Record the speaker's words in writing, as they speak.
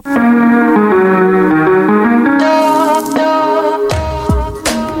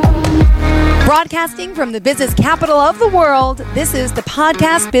Broadcasting from the business capital of the world, this is the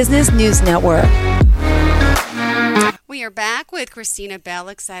Podcast Business News Network. We are back with Christina Bell,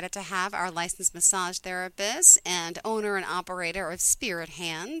 excited to have our licensed massage therapist and owner and operator of Spirit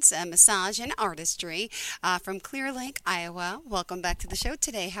Hands, Massage and Artistry from Clear Lake, Iowa. Welcome back to the show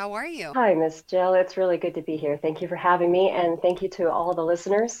today. How are you? Hi, Miss Jill. It's really good to be here. Thank you for having me, and thank you to all the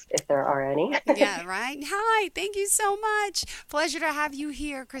listeners, if there are any. Yeah, right. Hi, thank you so much. Pleasure to have you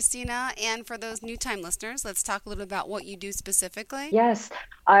here, Christina. And for those new-time listeners, let's talk a little about what you do specifically. Yes,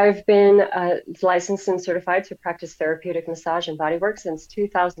 I've been licensed and certified to practice therapeutic massage and bodywork since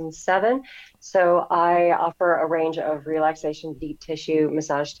 2007. So I offer a range of relaxation, deep tissue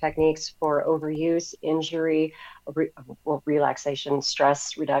massage techniques for overuse, injury, relaxation,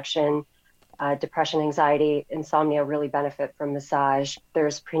 stress reduction, depression, anxiety, insomnia really benefit from massage.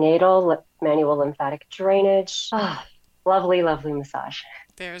 There's prenatal, manual lymphatic drainage. Lovely, lovely massage.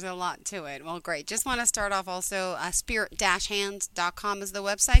 There's a lot to it. Well, great. Just want to start off also, spirit-hands.com is the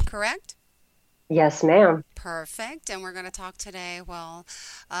website, correct? Yes, ma'am. Perfect. And we're going to talk today, about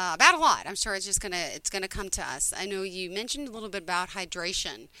a lot. I'm sure it's going to come to us. I know you mentioned a little bit about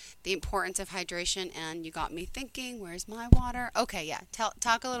hydration, the importance of hydration, and you got me thinking, where's my water? Okay, yeah.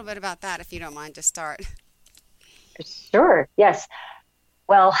 Talk a little bit about that if you don't mind to start. Sure. Yes.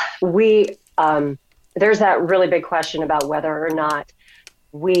 Well, there's that really big question about whether or not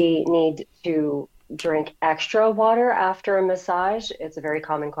we need to drink extra water after a massage. It's a very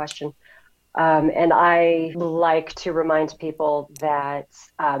common question. And I like to remind people that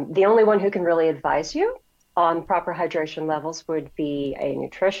the only one who can really advise you on proper hydration levels would be a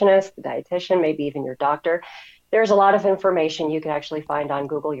nutritionist, a dietitian, maybe even your doctor. There's a lot of information you can actually find on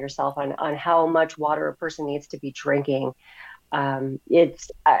Google yourself on how much water a person needs to be drinking.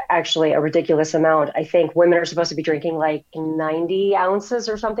 It's actually a ridiculous amount. I think women are supposed to be drinking like 90 ounces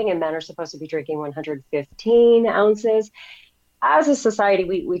or something, and men are supposed to be drinking 115 ounces. As a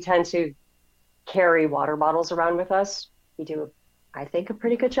society, we tend to carry water bottles around with us. We do, I think, a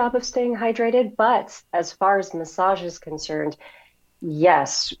pretty good job of staying hydrated. But as far as massage is concerned,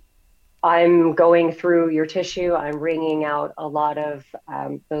 yes, I'm going through your tissue. I'm wringing out a lot of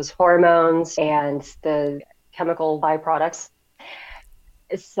those hormones and the chemical byproducts.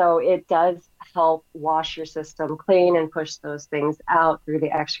 So it does help wash your system clean and push those things out through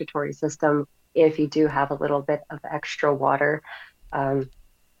the excretory system if you do have a little bit of extra water.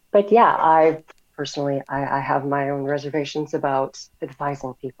 But yeah, I have my own reservations about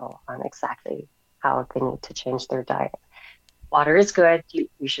advising people on exactly how they need to change their diet. Water is good.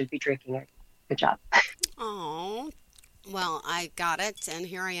 You should be drinking it. Good job. Oh, well, I got it, and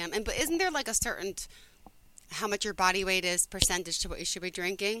here I am. But isn't there like a certain how much your body weight is percentage to what you should be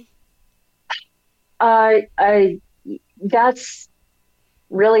drinking? That's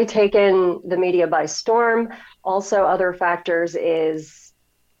really taken the media by storm. Also, other factors is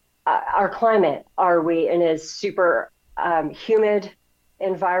our climate. Are we in a super humid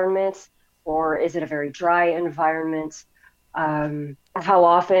environment, or is it a very dry environment? How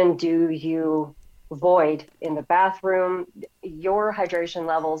often do you void in the bathroom? Your hydration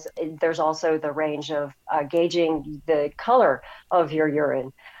levels, there's also the range of gauging the color of your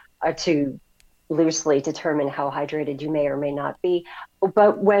urine to loosely determine how hydrated you may or may not be.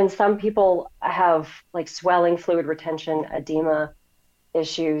 But when some people have like swelling, fluid retention, edema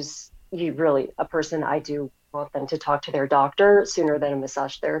issues, I do want them to talk to their doctor sooner than a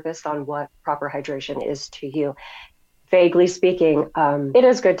massage therapist on what proper hydration is to you. Vaguely speaking, it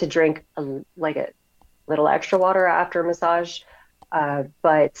is good to drink a little extra water after a massage.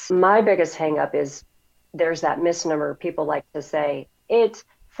 But my biggest hang up is there's that misnomer. People like to say it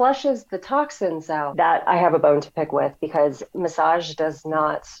flushes the toxins out. That I have a bone to pick with, because massage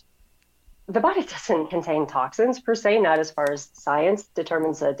the body doesn't contain toxins per se, not as far as science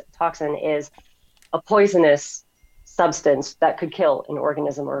determines that toxin is a poisonous substance that could kill an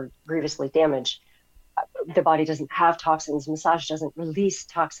organism or grievously damage. The body doesn't have toxins. Massage doesn't release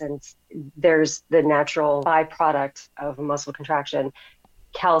toxins. There's the natural byproduct of a muscle contraction,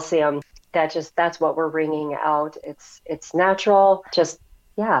 calcium. That's what we're wringing out. It's natural. Just,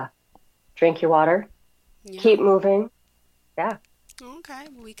 drink your water. Yeah. Keep moving. Yeah. Okay,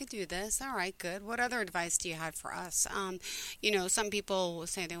 we could do this. All right, good. What other advice do you have for us? Some people will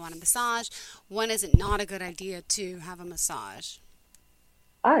say they want a massage. When is it not a good idea to have a massage?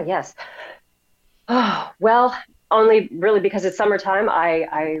 Yes. Oh, well, only really because it's summertime.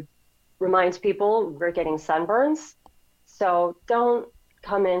 I remind people we're getting sunburns. So don't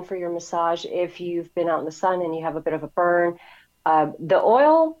come in for your massage if you've been out in the sun and you have a bit of a burn. The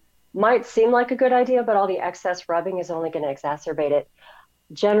oil might seem like a good idea, but all the excess rubbing is only going to exacerbate it.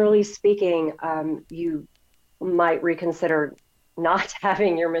 Generally speaking, you might reconsider not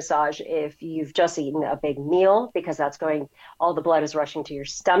having your massage if you've just eaten a big meal, because all the blood is rushing to your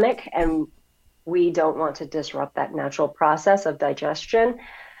stomach, and we don't want to disrupt that natural process of digestion.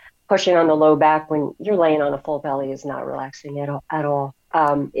 Pushing on the low back when you're laying on a full belly is not relaxing at all.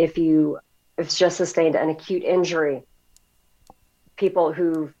 If it's just sustained an acute injury, people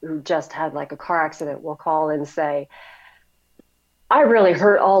who just had like a car accident will call and say, I really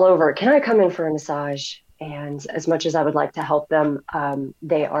hurt all over. Can I come in for a massage? And as much as I would like to help them,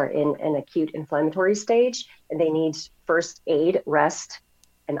 they are in an acute inflammatory stage and they need first aid, rest,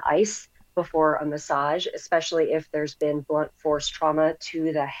 and ice before a massage, especially if there's been blunt force trauma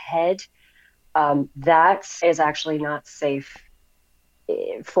to the head. That is actually not safe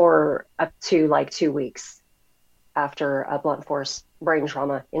for up to like 2 weeks after a blunt force brain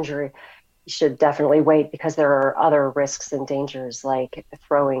trauma injury. You should definitely wait, because there are other risks and dangers like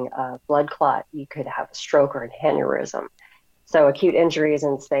throwing a blood clot. You could have a stroke or an aneurysm. So acute injury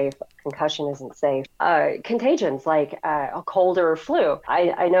isn't safe. Concussion isn't safe. Contagions like a cold or a flu.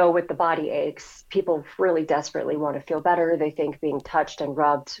 I know with the body aches, people really desperately want to feel better. They think being touched and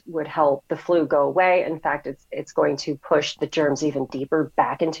rubbed would help the flu go away. In fact, it's going to push the germs even deeper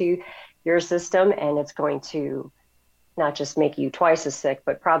back into your system, and it's going to not just make you twice as sick,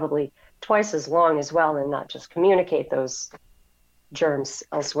 but probably twice as long as well, and not just communicate those germs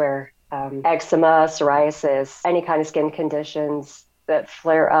elsewhere. Eczema, psoriasis, any kind of skin conditions that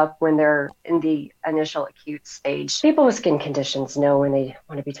flare up when they're in the initial acute stage. People with skin conditions know when they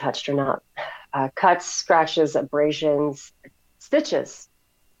want to be touched or not. Cuts, scratches, abrasions, stitches.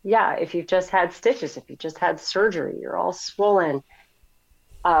 Yeah, if you've just had stitches, if you just had surgery, you're all swollen.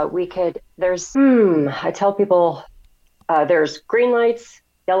 I tell people there's green lights,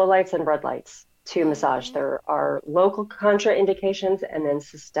 yellow lights, and red lights to massage. There are local contraindications and then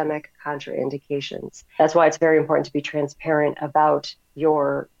systemic contraindications. That's why it's very important to be transparent about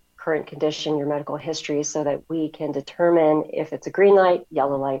your current condition, your medical history, so that we can determine if it's a green light,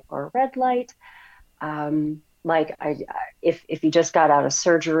 yellow light, or red light. If you just got out of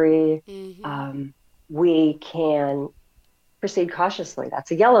surgery, we can proceed cautiously.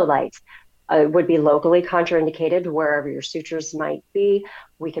 That's a yellow light. It would be locally contraindicated wherever your sutures might be.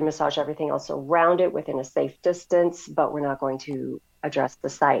 We can massage everything else around it within a safe distance, but we're not going to address the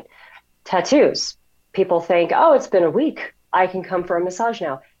site. Tattoos. People think, oh, it's been a week, I can come for a massage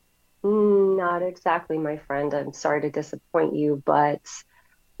now. Not exactly, my friend. I'm sorry to disappoint you, but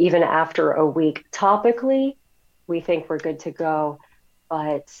even after a week, topically, we think we're good to go.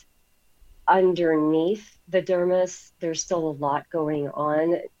 But underneath the dermis, there's still a lot going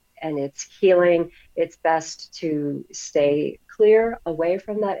on, and it's healing. It's best to stay clear away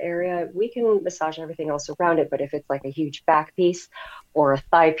from that area. We can massage everything else around it, but if it's like a huge back piece or a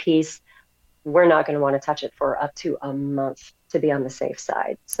thigh piece, we're not going to want to touch it for up to a month to be on the safe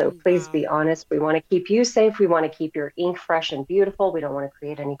side. So please be honest. We want to keep you safe. We want to keep your ink fresh and beautiful. We don't want to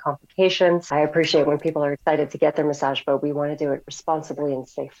create any complications. I appreciate when people are excited to get their massage, but we want to do it responsibly and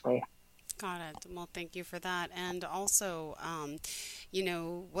safely. Got it. Well, thank you for that. And also,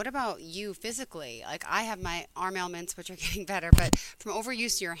 what about you physically? Like, I have my arm ailments, which are getting better, but from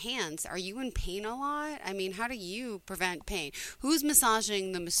overuse to your hands, are you in pain a lot? I mean, how do you prevent pain? Who's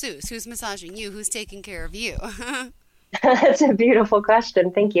massaging the masseuse? Who's massaging you? Who's taking care of you? That's a beautiful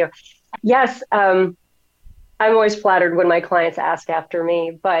question. Thank you. Yes, I'm always flattered when my clients ask after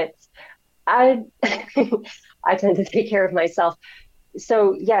me, but I I tend to take care of myself.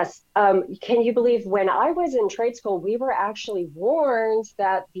 So yes, can you believe when I was in trade school, we were actually warned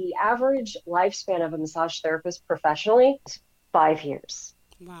that the average lifespan of a massage therapist professionally is 5 years.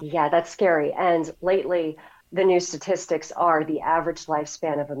 Wow. Yeah, that's scary. And lately, the new statistics are the average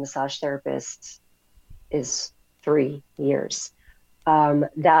lifespan of a massage therapist is 3 years.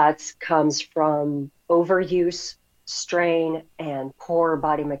 That comes from overuse, strain, and poor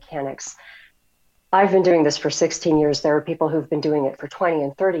body mechanics. I've been doing this for 16 years. There are people who've been doing it for 20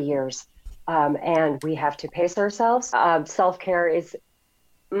 and 30 years, and we have to pace ourselves. Self-care is,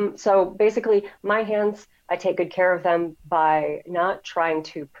 so basically my hands, I take good care of them by not trying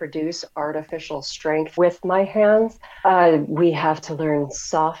to produce artificial strength with my hands. We have to learn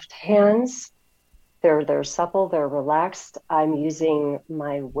soft hands. They're supple, they're relaxed. I'm using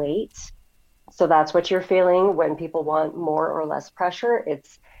my weight. So that's what you're feeling when people want more or less pressure.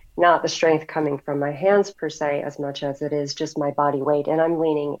 It's not the strength coming from my hands per se, as much as it is just my body weight. And I'm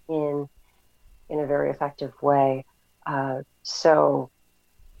leaning in a very effective way. So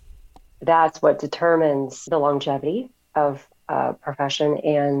that's what determines the longevity of profession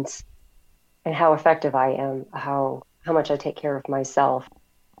and how effective I am, how much I take care of myself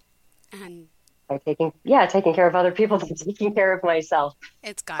And by taking care of other people than taking care of myself.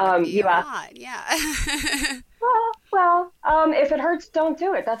 it's got to be You a asked, lot. Yeah. if it hurts, don't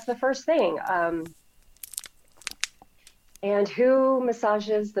do it. That's the first thing. And who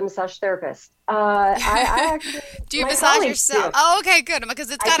massages the massage therapist? I actually, Do you my massage colleagues yourself? do. Oh, okay, good.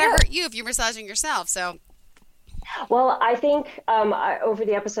 Because it's I got to do. hurt you if you're massaging yourself. So, Well, I think over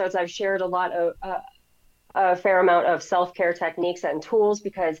the episodes, I've shared a fair amount of self-care techniques and tools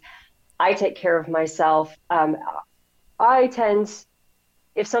because I take care of myself. I tend,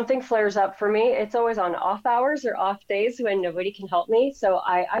 if something flares up for me, it's always on off hours or off days when nobody can help me. So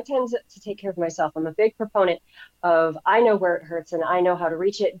I tend to take care of myself. I'm a big proponent of I know where it hurts and I know how to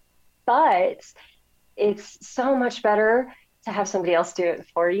reach it, but it's so much better to have somebody else do it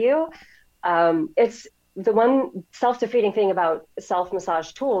for you. It's the one self-defeating thing about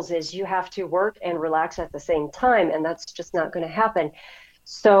self-massage tools is you have to work and relax at the same time, and that's just not going to happen.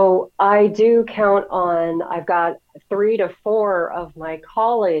 So I do count on, I've got 3 to 4 of my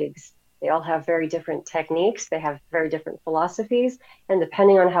colleagues. They all have very different techniques. They have very different philosophies. And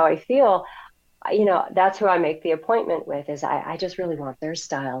depending on how I feel, that's who I make the appointment with is I just really want their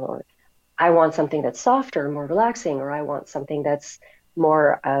style, or I want something that's softer, more relaxing, or I want something that's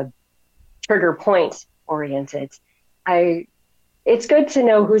more trigger point oriented. I It's good to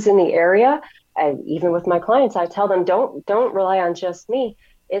know who's in the area. And even with my clients, I tell them don't rely on just me.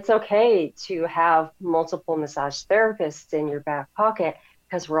 It's okay to have multiple massage therapists in your back pocket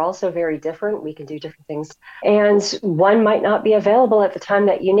because we're all so very different. We can do different things, and one might not be available at the time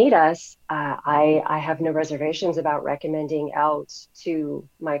that you need us. I have no reservations about recommending out to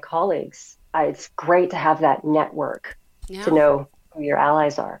my colleagues. It's great to have that network to yeah, know who your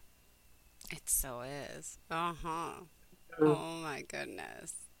allies are. it so is. Uh-huh. Mm. Oh my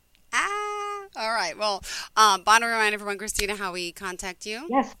goodness. Ah, all right. Well, want to remind everyone, Christina, how we contact you.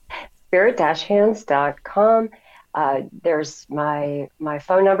 Yes, spirit-hands.com. There's my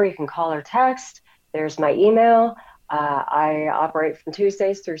phone number. You can call or text. There's my email. I operate from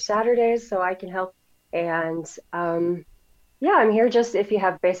Tuesdays through Saturdays, so I can help. And yeah, I'm here just if you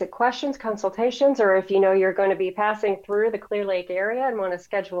have basic questions, consultations, or if you know you're going to be passing through the Clear Lake area and want to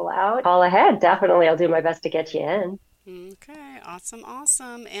schedule out, call ahead. Definitely, I'll do my best to get you in. Okay, awesome,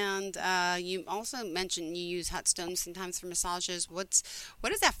 awesome. And you also mentioned you use hot stones sometimes for massages. What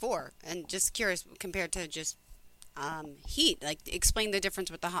is that for? And just curious compared to just heat. Like, explain the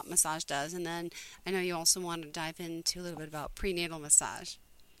difference what the hot massage does. And then I know you also want to dive into a little bit about prenatal massage.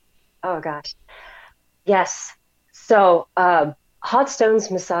 Oh gosh. Yes. So, hot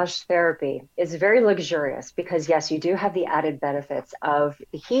stones massage therapy is very luxurious because, yes, you do have the added benefits of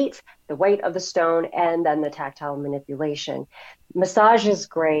the heat, the weight of the stone, and then the tactile manipulation. Massage is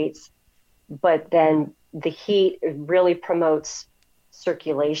great, but then the heat really promotes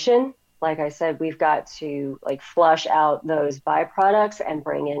circulation. Like I said, we've got to like flush out those byproducts and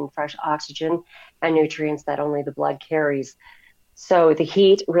bring in fresh oxygen and nutrients that only the blood carries. So the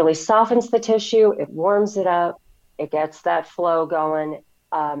heat really softens the tissue, it warms it up, it gets that flow going.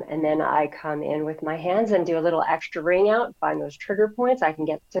 And then I come in with my hands and do a little extra ring out, find those trigger points. I can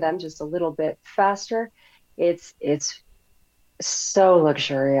get to them just a little bit faster. It's so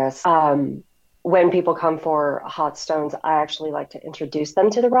luxurious. When people come for hot stones, I actually like to introduce them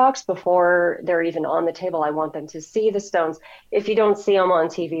to the rocks before they're even on the table. I want them to see the stones. If you don't see them on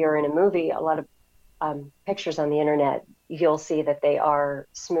TV or in a movie, a lot of pictures on the internet, you'll see that they are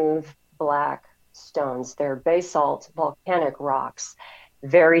smooth black stones. They're basalt volcanic rocks,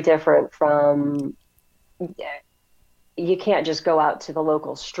 very different from, you can't just go out to the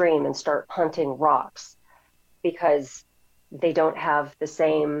local stream and start hunting rocks because they don't have the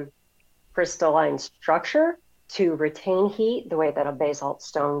same crystalline structure to retain heat the way that a basalt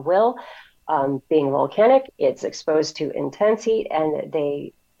stone will. Being volcanic, it's exposed to intense heat and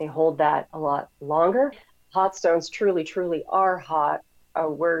they hold that a lot longer. Hot stones truly, truly are hot.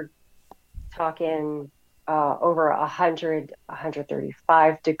 We're talking over 100,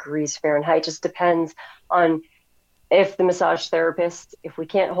 135 degrees Fahrenheit. Just depends on if the massage therapist, if we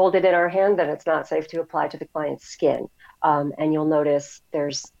can't hold it in our hand, then it's not safe to apply to the client's skin. And you'll notice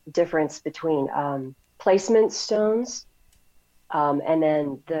there's difference between placement stones and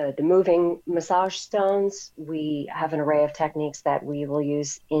then the moving massage stones. We have an array of techniques that we will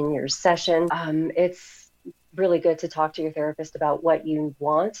use in your session. It's really good to talk to your therapist about what you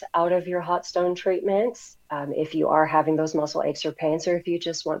want out of your hot stone treatments. If you are having those muscle aches or pains, or if you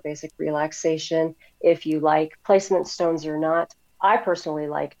just want basic relaxation, if you like placement stones or not. I personally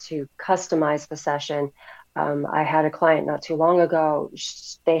like to customize the session I had a client not too long ago.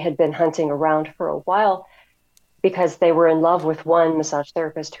 They had been hunting around for a while because they were in love with one massage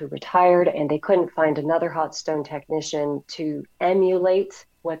therapist who retired, and they couldn't find another hot stone technician to emulate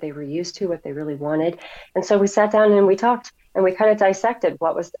what they were used to, what they really wanted. And so we sat down and we talked, and we kind of dissected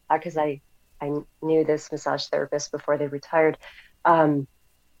what was, because I knew this massage therapist before they retired. So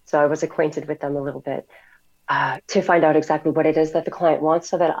I was acquainted with them a little bit, to find out exactly what it is that the client wants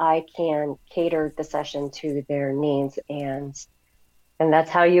so that I can cater the session to their needs. And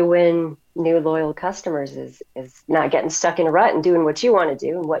that's how you win new loyal customers, is not getting stuck in a rut and doing what you want to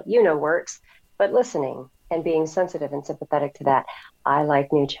do and what you know works, but listening and being sensitive and sympathetic to that. I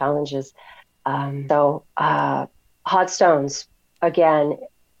like new challenges. Hot stones, again,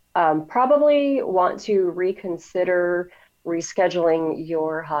 probably want to reconsider rescheduling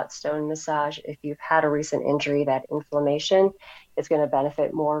your hot stone massage if you've had a recent injury. That inflammation is going to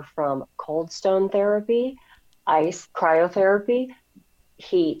benefit more from cold stone therapy, ice, cryotherapy.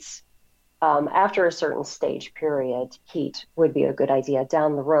 Heat, after a certain stage period, heat would be a good idea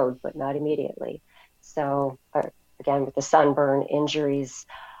down the road, but not immediately. So again, with the sunburn injuries,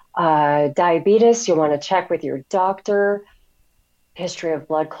 diabetes, you want to check with your doctor. History of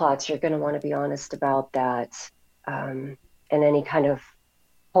blood clots, you're going to want to be honest about that. And any kind of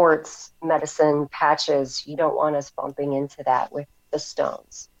ports, medicine, patches, you don't want us bumping into that with the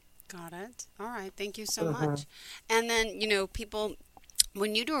stones. Got it. All right. Thank you so much. And then, people,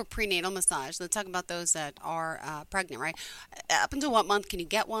 when you do a prenatal massage, let's talk about those that are pregnant, right? Up until what month can you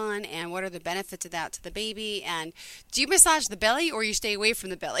get one, and what are the benefits of that to the baby? And do you massage the belly, or you stay away from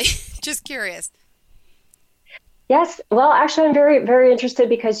the belly? Just curious. Yes. Well, actually, I'm very, very interested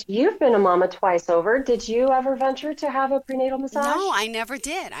because you've been a mama twice over. Did you ever venture to have a prenatal massage? No, I never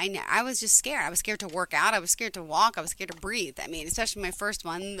did. I was just scared. I was scared to work out. I was scared to walk. I was scared to breathe. I mean, especially my first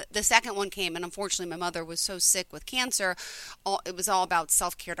one. The second one came, and unfortunately, my mother was so sick with cancer. It was all about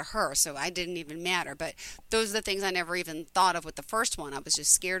self-care to her, so I didn't even matter. But those are the things I never even thought of with the first one. I was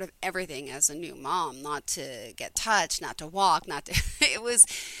just scared of everything as a new mom, not to get touched, not to walk, not to. It was,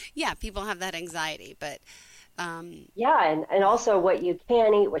 yeah, people have that anxiety, but. And also what you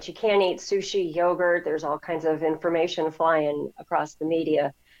can eat, what you can't eat, sushi, yogurt, there's all kinds of information flying across the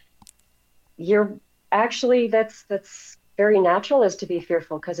media. You're actually, that's very natural, is to be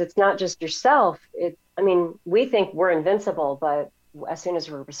fearful, because it's not just yourself. We think we're invincible, but as soon as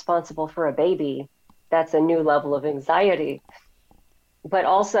we're responsible for a baby, that's a new level of anxiety. But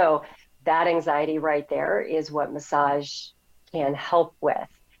also that anxiety right there is what massage can help with,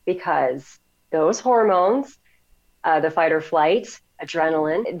 because those hormones, the fight or flight,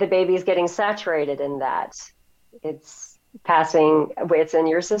 adrenaline, the baby's getting saturated in that. It's in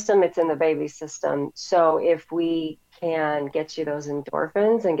your system, it's in the baby's system. So if we can get you those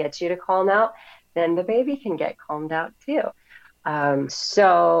endorphins and get you to calm out, then the baby can get calmed out too.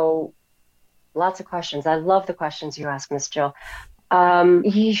 So lots of questions. I love the questions you ask, Miss Jill.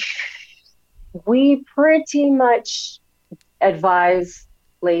 We pretty much advise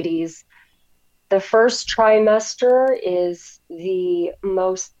ladies, the first trimester is the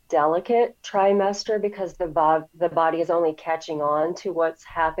most delicate trimester, because the body is only catching on to what's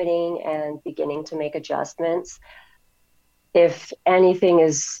happening and beginning to make adjustments. If anything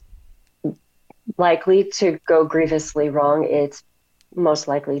is likely to go grievously wrong, it's most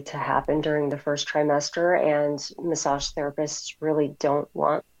likely to happen during the first trimester, and massage therapists really don't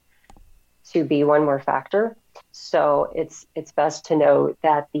want to be one more factor. So it's best to know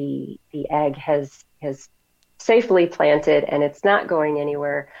that the egg has safely planted and it's not going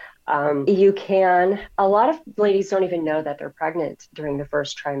anywhere. A lot of ladies don't even know that they're pregnant during the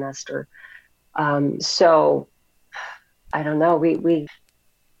first trimester. So I don't know.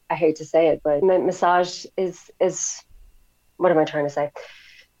 I hate to say it, but massage is what am I trying to say?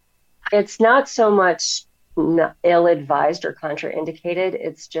 It's not so much ill-advised or contraindicated.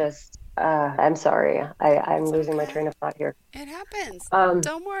 It's just, I'm sorry. I'm losing my train of thought here. It happens.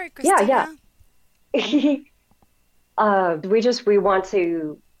 Don't worry, Christina. Yeah. We want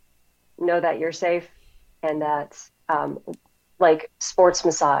to know that you're safe, and that, like sports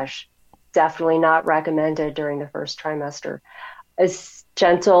massage, definitely not recommended during the first trimester. A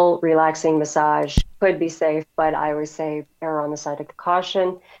gentle, relaxing massage could be safe, but I always say err on the side of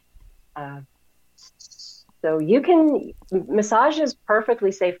caution. So massage is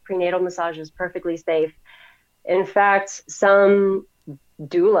perfectly safe. Prenatal massage is perfectly safe. In fact, some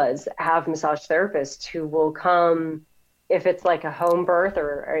doulas have massage therapists who will come, if it's like a home birth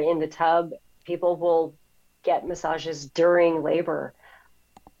or in the tub, people will get massages during labor.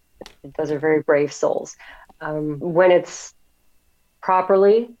 Those are very brave souls. When it's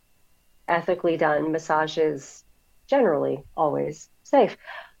properly ethically done, massage is generally always safe.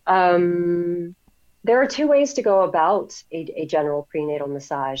 There are two ways to go about a general prenatal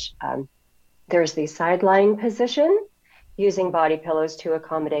massage. There's the side lying position, using body pillows to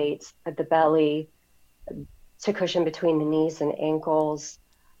accommodate the belly, to cushion between the knees and ankles.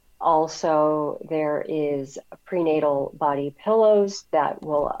 Also, there is prenatal body pillows that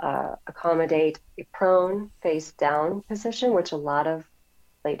will accommodate a prone face down position, which a lot of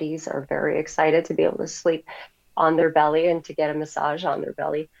ladies are very excited to be able to sleep on their belly and to get a massage on their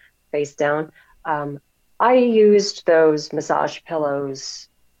belly face down. I used those massage pillows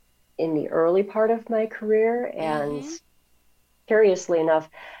in the early part of my career, and curiously enough,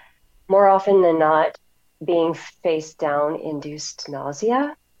 more often than not, being face down induced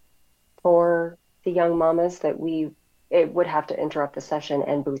nausea for the young mamas that it would have to interrupt the session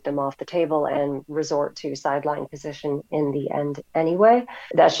and boot them off the table and resort to sideline position in the end anyway.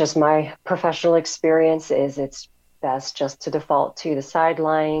 That's just my professional experience, is it's best just to default to the side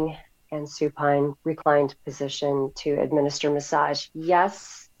lying and supine reclined position to administer massage.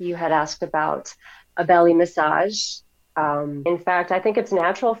 Yes, you had asked about a belly massage. In fact, I think it's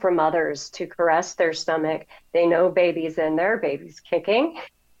natural for mothers to caress their stomach. They know baby's in there, baby's kicking.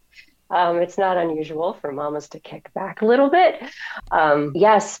 It's not unusual for mamas to kick back a little bit.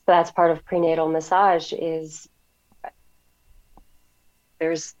 Yes, that's part of prenatal massage.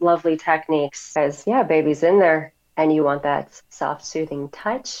 There's lovely techniques as, baby's in there and you want that soft, soothing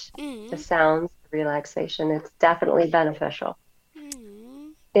touch, the sounds, the relaxation. It's definitely beneficial.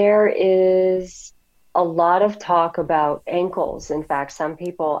 There is a lot of talk about ankles. In fact, some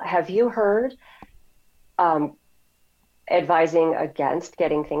people, have you heard advising against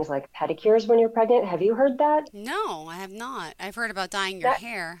getting things like pedicures when you're pregnant? Have you heard that? No, I have not. I've heard about dyeing your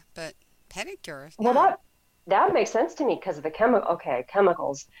hair, but pedicures? Well, no. that makes sense to me because of the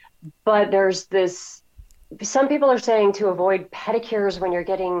chemicals. But there's this, some people are saying to avoid pedicures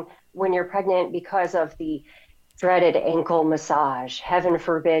when you're pregnant because of the dreaded ankle massage. Heaven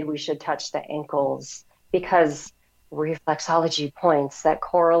forbid we should touch the ankles, because reflexology points that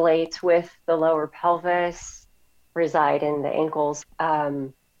correlate with the lower pelvis reside in the ankles.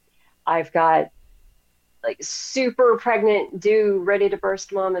 I've got like super pregnant, ready to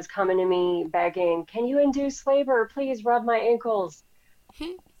burst mamas coming to me begging, can you induce labor? Please rub my ankles.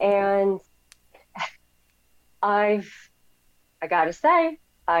 And I gotta say,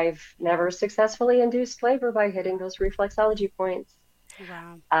 I've never successfully induced labor by hitting those reflexology points.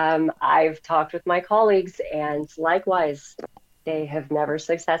 Wow. I've talked with my colleagues, and likewise, they have never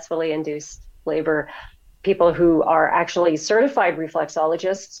successfully induced labor. People who are actually certified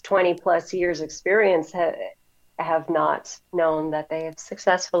reflexologists, 20 plus years experience, have not known that they have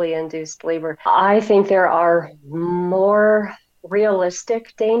successfully induced labor. I think there are more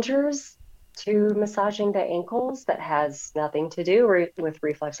realistic dangers to massaging the ankles that has nothing to do with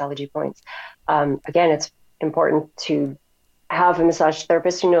reflexology points. Again, it's important to have a massage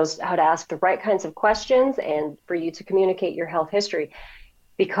therapist who knows how to ask the right kinds of questions and for you to communicate your health history.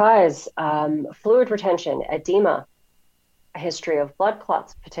 Because fluid retention, edema, a history of blood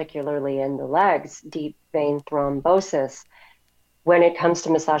clots, particularly in the legs, deep vein thrombosis, when it comes to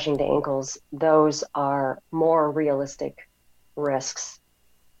massaging the ankles, those are more realistic risks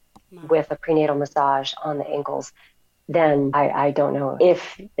with a prenatal massage on the ankles. Then I don't know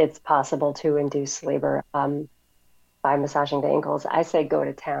if it's possible to induce labor by massaging the ankles. I say go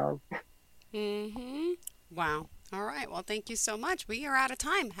to town. Wow. All right. Well, thank you so much. We are out of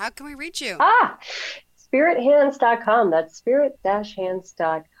time. How can we reach you? Spirithands.com. That's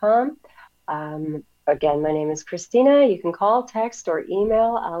spirit-hands.com. Again, my name is Christina. You can call, text, or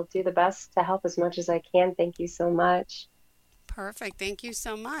email. I'll do the best to help as much as I can. Thank you so much. Perfect. Thank you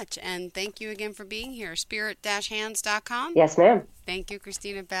so much. And thank you again for being here. Spirit-hands.com. Yes, ma'am. Thank you,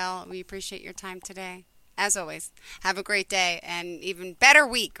 Christina Bell. We appreciate your time today. As always, have a great day and even better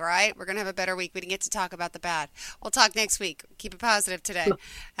week, all right? We're going to have a better week. We didn't get to talk about the bad. We'll talk next week. Keep it positive today.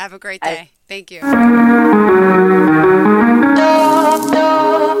 Have a great day. Thank you.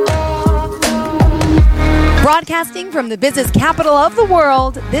 Broadcasting from the business capital of the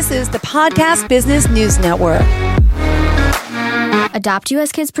world, this is the Podcast Business News Network. Adopt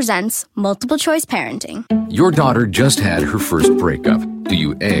US Kids presents Multiple Choice Parenting. Your daughter just had her first breakup. Do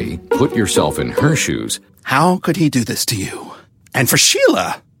you A, put yourself in her shoes? How could he do this to you? And for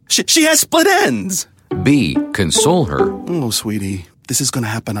Sheila, she has split ends. B, console her? Oh, sweetie, this is going to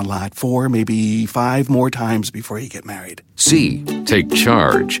happen a lot. 4, maybe 5 more times before you get married. C, take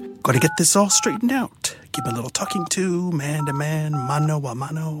charge. Got to get this all straightened out. Give a little talking to, man to man, mano a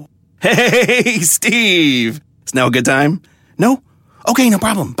mano. Hey, Steve! Is now a good time? No? Okay, no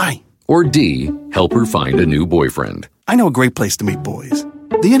problem. Bye. Or D, help her find a new boyfriend? I know a great place to meet boys.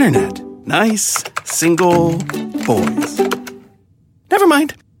 The internet. Nice, single boys. Never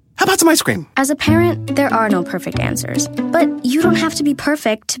mind. How about some ice cream? As a parent, there are no perfect answers. But you don't have to be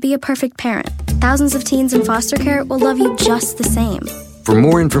perfect to be a perfect parent. Thousands of teens in foster care will love you just the same. For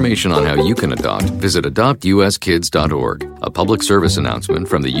more information on how you can adopt, visit adoptuskids.org. A public service announcement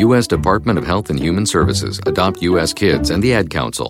from the U.S. Department of Health and Human Services, Adopt U.S. Kids, and the Ad Council.